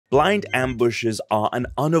Blind ambushes are an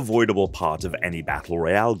unavoidable part of any battle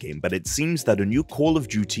royale game, but it seems that a new Call of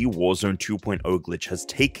Duty Warzone 2.0 glitch has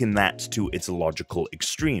taken that to its logical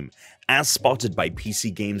extreme. As spotted by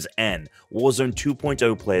PCGamesN, Warzone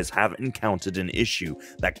 2.0 players have encountered an issue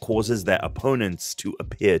that causes their opponents to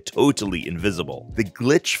appear totally invisible. The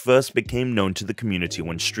glitch first became known to the community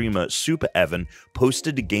when streamer Super Evan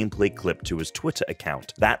posted a gameplay clip to his Twitter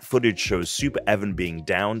account. That footage shows Super Evan being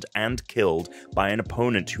downed and killed by an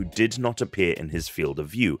opponent who did not appear in his field of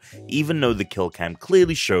view, even though the kill cam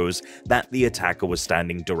clearly shows that the attacker was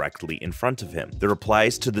standing directly in front of him. The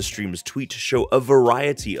replies to the streamer's tweet show a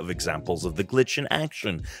variety of examples of the glitch in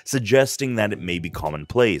action, suggesting that it may be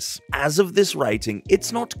commonplace. As of this writing,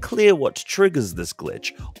 it's not clear what triggers this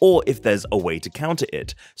glitch, or if there's a way to counter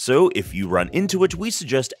it, so if you run into it, we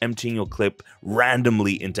suggest emptying your clip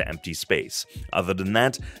randomly into empty space. Other than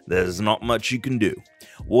that, there's not much you can do.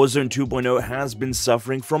 Warzone 2.0 has been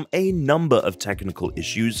suffering from a number of technical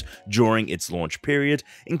issues during its launch period,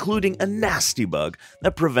 including a nasty bug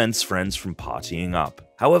that prevents friends from partying up.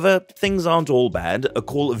 However, things aren't all bad. A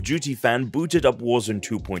Call of Duty fan booted up Warzone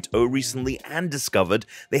 2.0 recently and discovered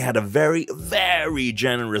they had a very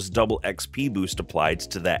generous double XP boost applied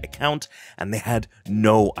to their account, and they had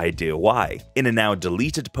no idea why. In a now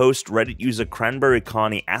deleted post, Reddit user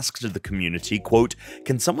CranberryCarney asked the community, quote,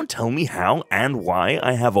 "Can someone tell me how and why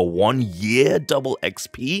I have a 1-year double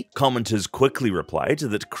XP?" Commenters quickly replied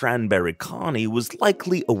that CranberryCarney was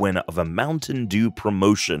likely a winner of a Mountain Dew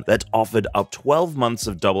promotion that offered up 12 months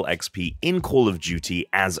of double XP in Call of Duty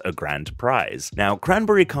as a grand prize. Now,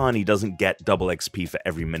 CranberryCarney doesn't get double XP for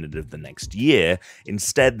every minute of the next year.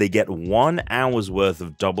 Instead, they get 1 hour's worth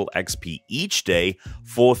of double XP each day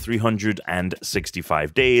for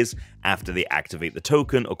 365 days after they activate the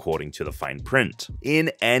token according to the fine print.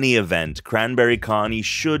 In any event, CranberryCarney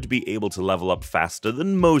should be able to level up faster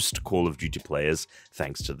than most Call of Duty players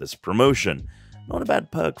thanks to this promotion. Not a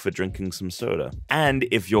bad perk for drinking some soda. And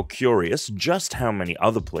if you're curious just how many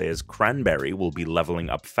other players Cranberry will be leveling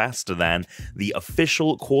up faster than, the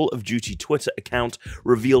official Call of Duty Twitter account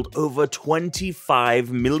revealed over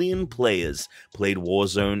 25 million players played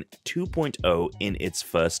Warzone 2.0 in its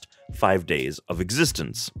first 5 days of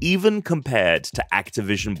existence. Even compared to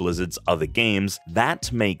Activision Blizzard's other games,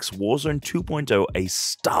 that makes Warzone 2.0 a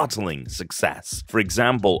startling success. For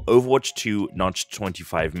example, Overwatch 2 notched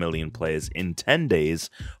 25 million players in 10 days,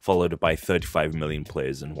 followed by 35 million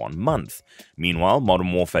players in 1 month. Meanwhile,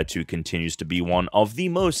 Modern Warfare 2 continues to be one of the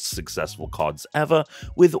most successful CODs ever,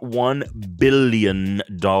 with $1 billion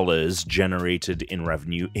generated in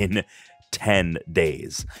revenue in 10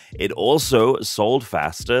 days. It also sold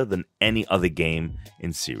faster than any other game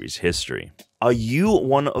in series history. Are you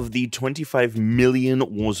one of the 25 million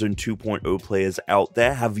Warzone 2.0 players out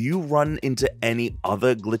there? Have you run into any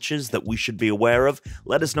other glitches that we should be aware of?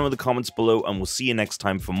 Let us know in the comments below, and we'll see you next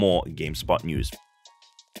time for more GameSpot news.